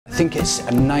think it's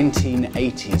a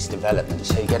 1980s development,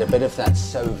 so you get a bit of that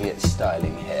Soviet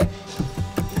styling here.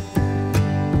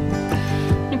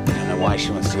 I don't know why she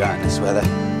wants to go out in this weather.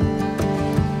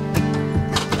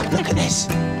 Look at this.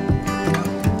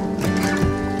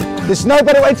 There's no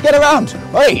better way to get around.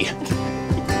 Hey!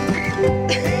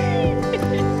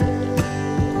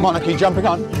 Monica, you jumping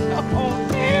on?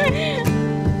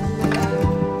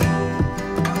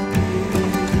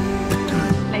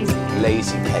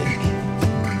 Lazy cake.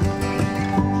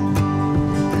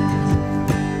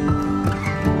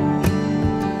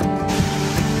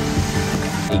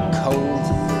 A cold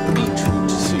beetroot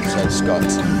soup. So it's got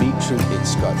beetroot,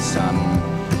 it's got some,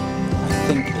 I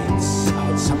think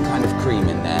it's some kind of cream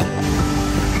in there.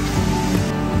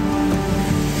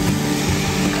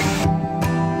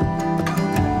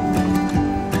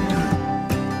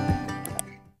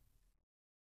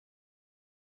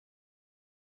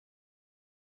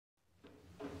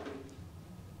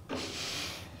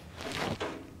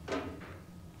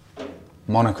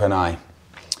 Monica and I,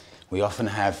 we often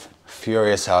have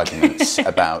furious arguments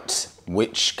about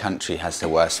which country has the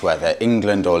worst weather,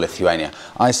 England or Lithuania.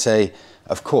 I say,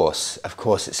 of course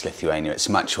it's Lithuania, it's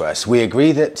much worse. We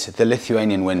agree that the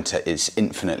Lithuanian winter is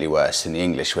infinitely worse than the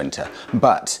English winter,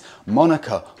 but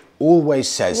Monica always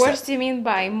says What do you mean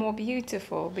by more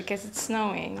beautiful? Because it's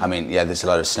snowing. I mean, yeah, there's a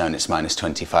lot of snow and it's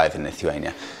 -25 in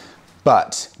Lithuania.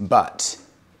 But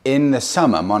in the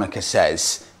summer, Monica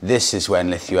says, this is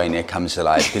when Lithuania comes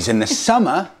alive, because in the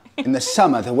summer,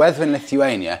 the weather in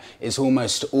Lithuania is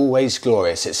almost always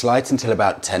glorious. It's light until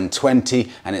about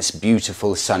 10:20 and it's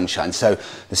beautiful sunshine. So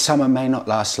the summer may not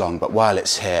last long, but while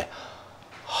it's here,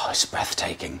 oh, it's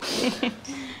breathtaking.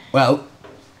 Well,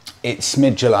 it's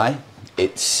mid-July,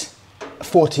 it's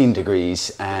 14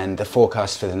 degrees, and the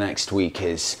forecast for the next week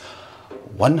is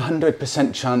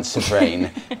 100% chance of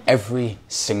rain every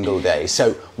single day.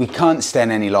 So we can't stand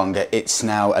any longer. It's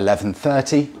now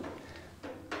 11:30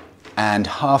 and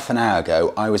half an hour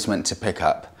ago I was meant to pick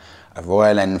up a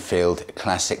Royal Enfield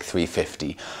Classic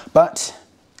 350. But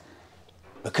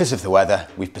because of the weather,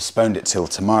 we've postponed it till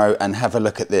tomorrow. And have a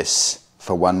look at this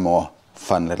for one more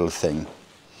fun little thing.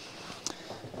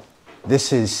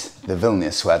 This is the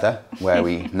Vilnius weather, where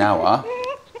we now are.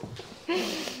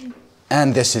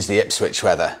 And this is the Ipswich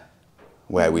weather,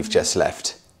 where we've just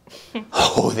left.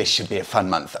 Oh, this should be a fun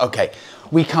month. Okay,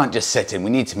 we can't just sit in, we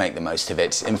need to make the most of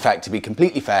it. In fact, to be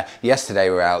completely fair, yesterday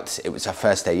we were out, it was our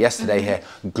first day yesterday here,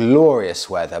 glorious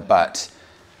weather, but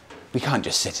we can't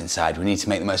just sit inside, we need to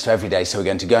make the most of every day, so we're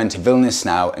going to go into Vilnius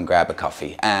now and grab a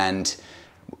coffee. And,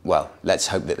 well, let's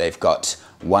hope that they've got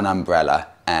one umbrella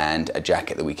and a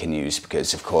jacket that we can use,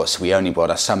 because of course we only bought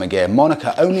our summer gear.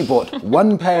 Monica only bought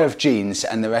one pair of jeans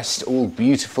and the rest all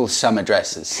beautiful summer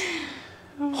dresses.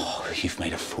 Oh, you've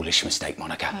made a foolish mistake,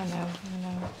 Monica. I know.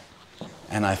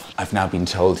 And I've now been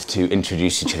told to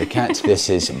introduce you to the cat. This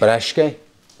is Brashke,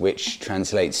 which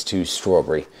translates to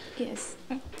strawberry. Yes.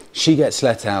 She gets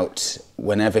let out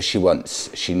whenever she wants.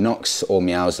 She knocks or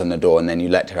meows on the door and then you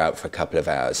let her out for a couple of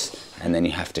hours and then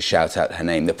you have to shout out her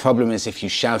name. The problem is if you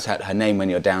shout out her name when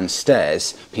you're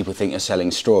downstairs, people think you're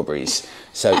selling strawberries.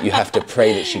 So you have to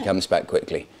pray that she comes back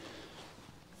quickly.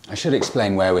 I should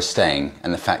explain where we're staying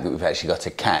and the fact that we've actually got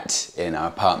a cat in our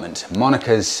apartment.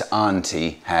 Monica's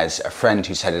auntie has a friend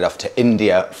who's headed off to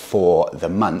India for the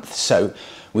month. So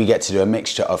we get to do a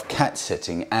mixture of cat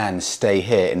sitting and stay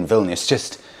here in Vilnius,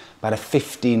 just about a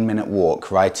 15-minute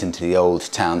walk right into the old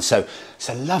town. So it's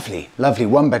a lovely, lovely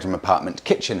one-bedroom apartment,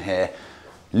 kitchen here,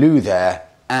 loo there,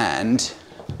 and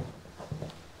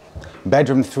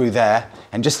bedroom through there.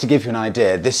 And just to give you an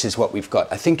idea, this is what we've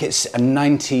got. I think it's a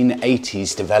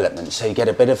 1980s development, so you get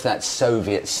a bit of that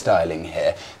Soviet styling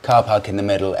here. Car park in the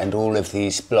middle and all of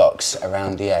these blocks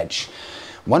around the edge.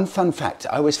 One fun fact,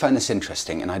 I always find this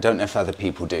interesting, and I don't know if other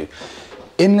people do.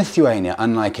 In Lithuania,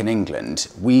 unlike in England,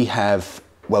 we have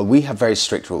very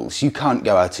strict rules. You can't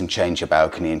go out and change your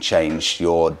balcony and change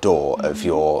your door of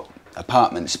your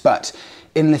apartments, but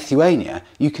in Lithuania,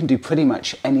 you can do pretty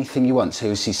much anything you want. So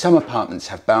you'll see some apartments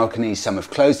have balconies, some have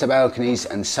closed their balconies,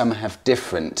 and some have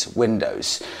different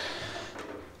windows.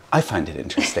 I find it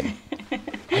interesting.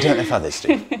 I don't know if others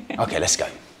do. Okay, let's go.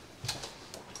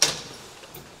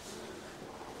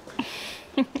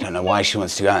 I don't know why she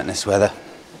wants to go out in this weather.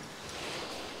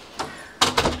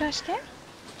 Brashke?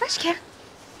 Brashke?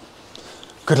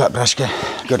 Good luck, Brashke.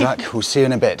 Good luck. We'll see you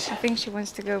in a bit. I think she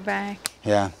wants to go back.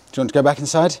 Yeah. Do you want to go back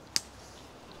inside?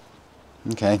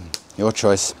 Okay, your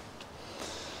choice.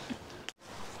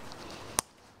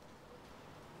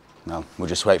 Well, we'll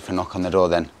just wait for a knock on the door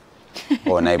then.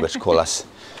 Or a neighbour to call us.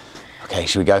 Okay,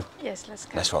 should we go? Yes, let's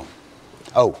go. Let's roll.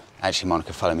 Oh, actually,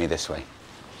 Monica, follow me this way.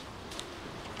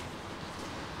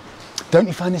 Don't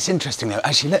you find this interesting though?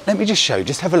 Actually, let me just show you,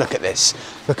 just have a look at this,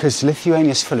 because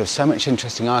Lithuania is full of so much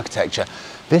interesting architecture.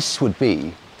 This would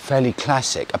be fairly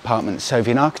classic apartment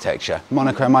Soviet architecture.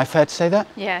 Monica, am I fair to say that?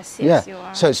 Yes, you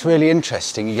are. So it's really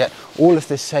interesting. You get all of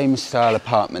the same style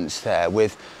apartments there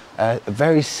with a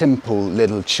very simple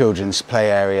little children's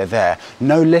play area there.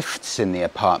 No lifts in the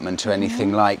apartment or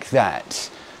anything like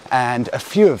that. And a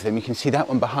few of them, you can see that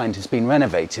one behind has been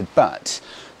renovated, but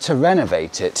to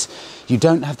renovate it, you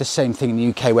don't have the same thing in the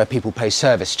UK where people pay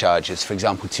service charges, for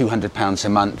example, £200 a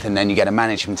month, and then you get a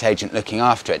management agent looking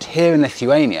after it. Here in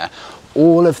Lithuania,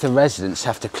 all of the residents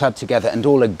have to club together and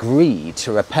all agree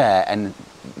to repair and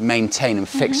maintain and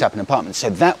fix up an apartment. So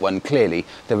that one, clearly,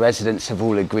 the residents have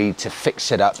all agreed to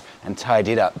fix it up and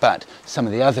tidy it up. But some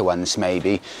of the other ones,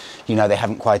 maybe, you know, they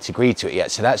haven't quite agreed to it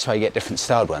yet. So that's why you get different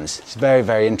styled ones. It's very,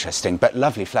 very interesting, but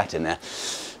lovely flat in there.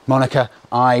 Monica,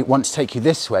 I want to take you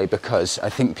this way because I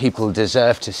think people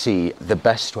deserve to see the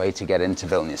best way to get into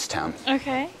Vilnius town.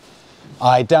 Okay.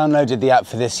 I downloaded the app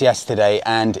for this yesterday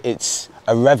and it's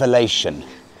a revelation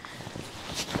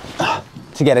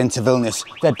to get into Vilnius.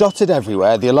 They're dotted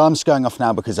everywhere. The alarm's going off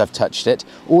now because I've touched it.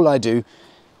 All I do,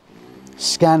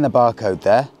 scan the barcode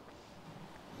there.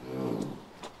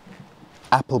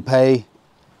 Apple Pay,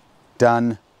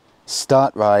 done.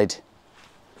 Start ride.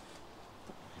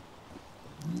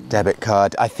 Debit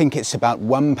card. I think it's about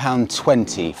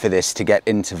 £1.20 for this to get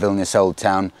into Vilnius Old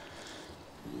Town.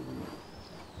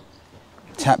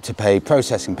 Tap to pay,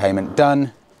 processing payment,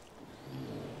 done.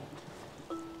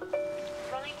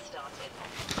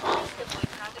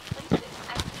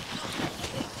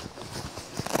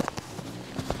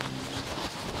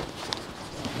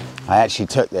 I actually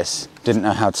took this, didn't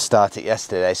know how to start it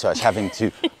yesterday, so I was having to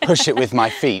push it with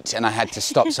my feet and I had to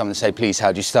stop someone and say, please,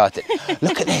 how do you start it?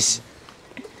 Look at this.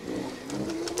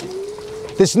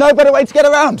 There's no better way to get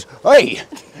around. Hey!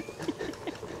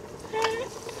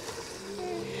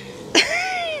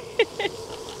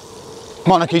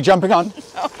 Monica, you jumping on?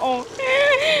 Oh.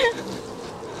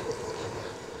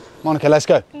 Monica, let's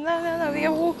go. No, we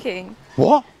are walking.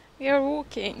 What? We are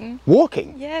walking.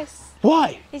 Walking? Yes.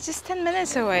 Why? It's just 10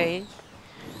 minutes away.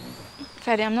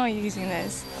 Freddie, I'm not using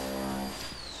this.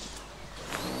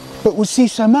 But we'll see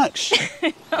so much.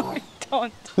 No, we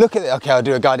don't. Look at it. Okay, I'll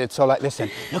do a guided tour like this then.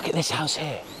 Look at this house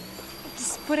here.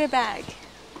 Just put it back.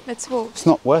 Let's walk. It's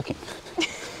not working.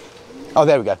 Oh,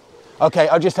 there we go. Okay,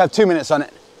 I'll just have 2 minutes on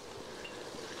it.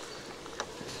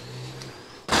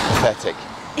 Pathetic.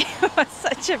 You are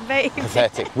such a baby.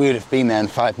 Pathetic. We would have been there in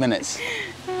 5 minutes.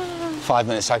 5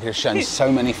 minutes, I could have shown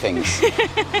so many things.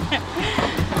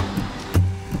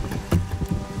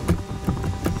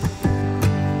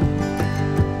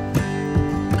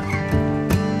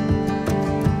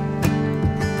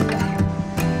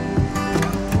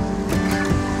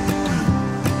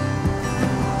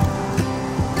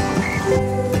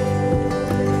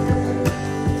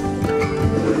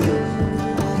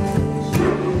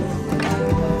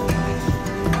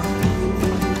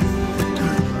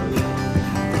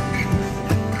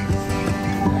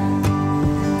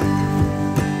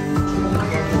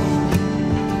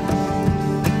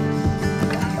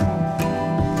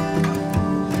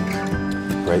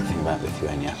 Great thing about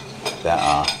Lithuania, there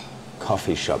are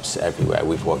coffee shops everywhere.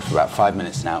 We've walked for about 5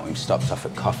 minutes now. We've stopped off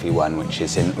at Coffee One, which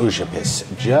is in Užupis,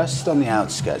 just on the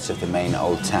outskirts of the main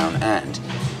old town. And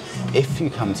if you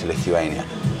come to Lithuania,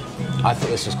 I thought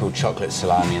this was called chocolate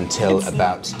salami until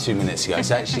about 2 minutes ago.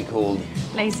 It's actually called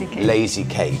Lazy cake. Lazy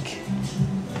cake.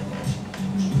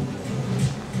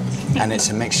 And it's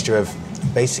a mixture of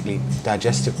basically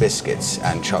digestive biscuits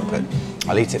and chocolate.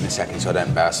 I'll eat it in a second so I don't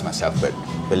embarrass myself, but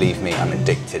believe me, I'm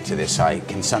addicted to this. I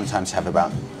can sometimes have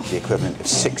about the equivalent of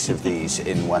 6 of these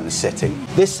in one sitting.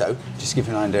 This though, just to give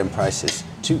you an idea in prices,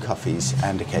 2 coffees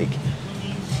and a cake,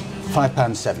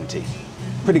 £5.70.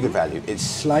 Pretty good value. It's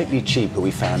slightly cheaper, we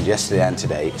found yesterday and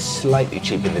today, slightly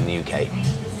cheaper than the UK.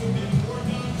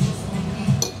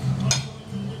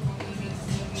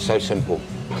 So simple,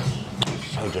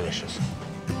 so delicious.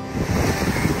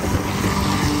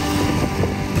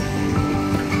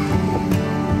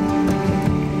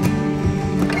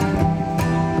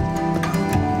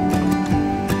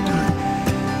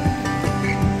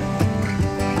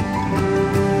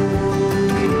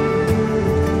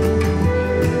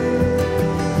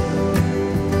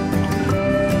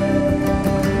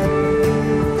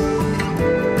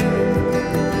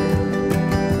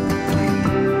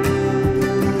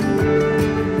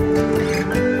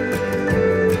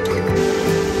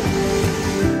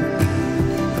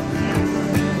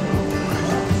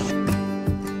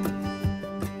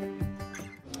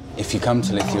 come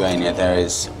to Lithuania, there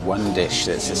is one dish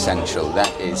that's essential.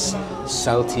 That is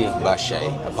salty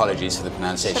barshay. Apologies for the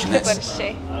pronunciation. That's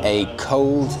a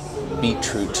cold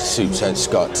beetroot soup. So it's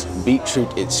got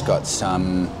beetroot, it's got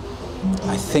some,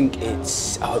 I think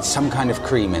it's some kind of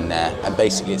cream in there. And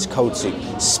basically it's cold soup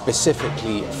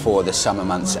specifically for the summer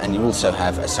months. And you also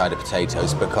have a side of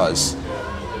potatoes because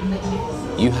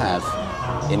you have,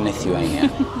 in Lithuania,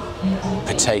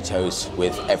 potatoes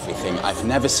with everything. I've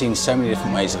never seen so many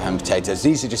different ways of having potatoes.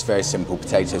 These are just very simple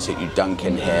potatoes that you dunk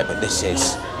in here, but this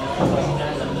is,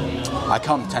 I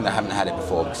can't pretend I haven't had it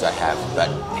before because I have, but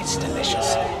it's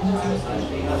delicious.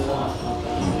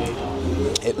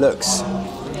 It looks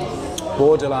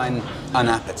borderline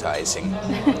unappetizing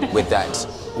with that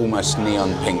almost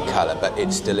neon pink color, but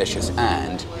it's delicious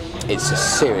and it's a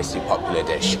seriously popular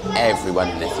dish. Everyone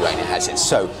in Lithuania has it.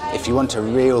 So if you want a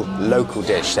real local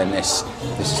dish, then this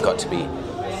has got to be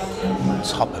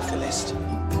top of the list.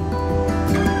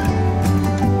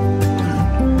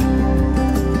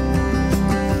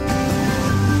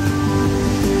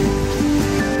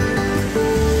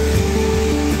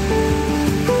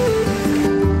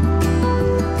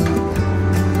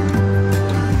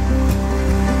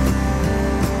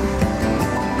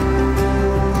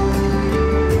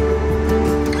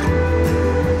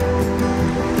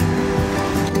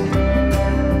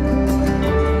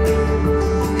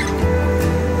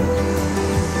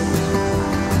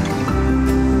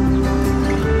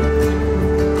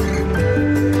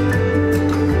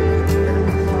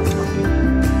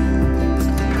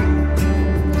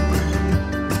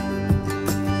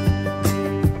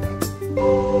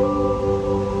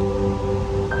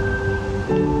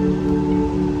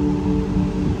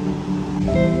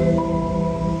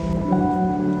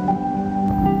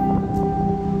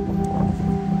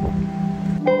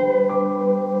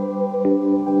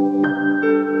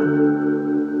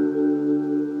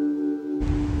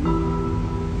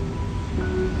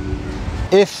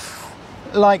 If,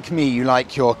 like me, you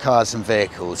like your cars and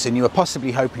vehicles and you are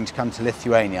possibly hoping to come to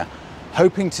Lithuania,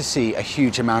 hoping to see a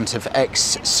huge amount of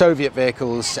ex-Soviet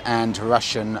vehicles and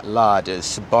Russian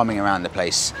larders bombing around the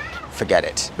place, forget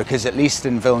it. Because at least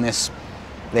in Vilnius,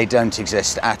 they don't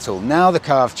exist at all. Now the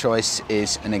car of choice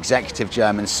is an executive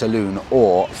German saloon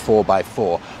or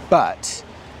 4x4. But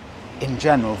in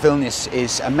general, Vilnius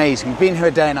is amazing. We've been here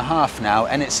a day and a half now,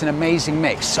 and it's an amazing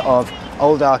mix of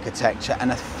old architecture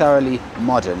and a thoroughly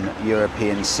modern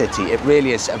European city. It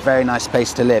really is a very nice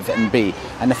place to live and be.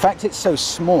 And the fact it's so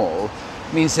small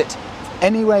means that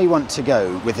anywhere you want to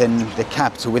go within the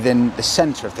capital, within the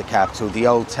centre of the capital, the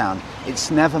old town, it's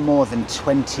never more than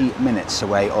 20 minutes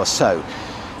away or so.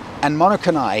 And Monica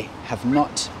and I have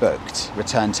not booked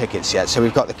return tickets yet, so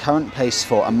we've got the current pace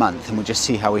for a month and we'll just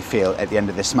see how we feel at the end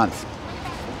of this month.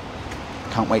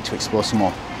 Can't wait to explore some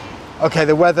more. Okay,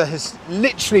 the weather has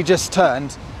literally just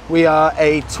turned. We are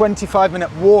a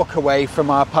 25-minute walk away from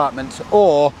our apartment,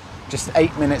 or just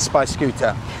 8 minutes by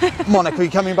scooter. Monica, are you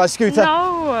coming by scooter?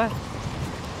 No.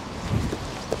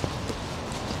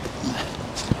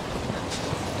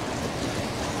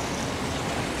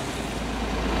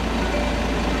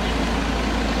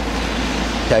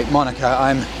 Okay, Monica,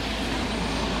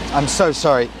 I'm so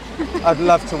sorry. I'd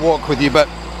love to walk with you, but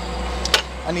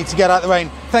I need to get out of the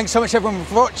rain. Thanks so much everyone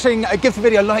for watching. Give the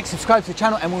video a like, subscribe to the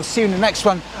channel, and we'll see you in the next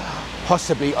one,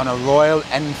 possibly on a Royal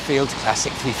Enfield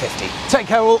Classic 350. Take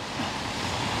care all.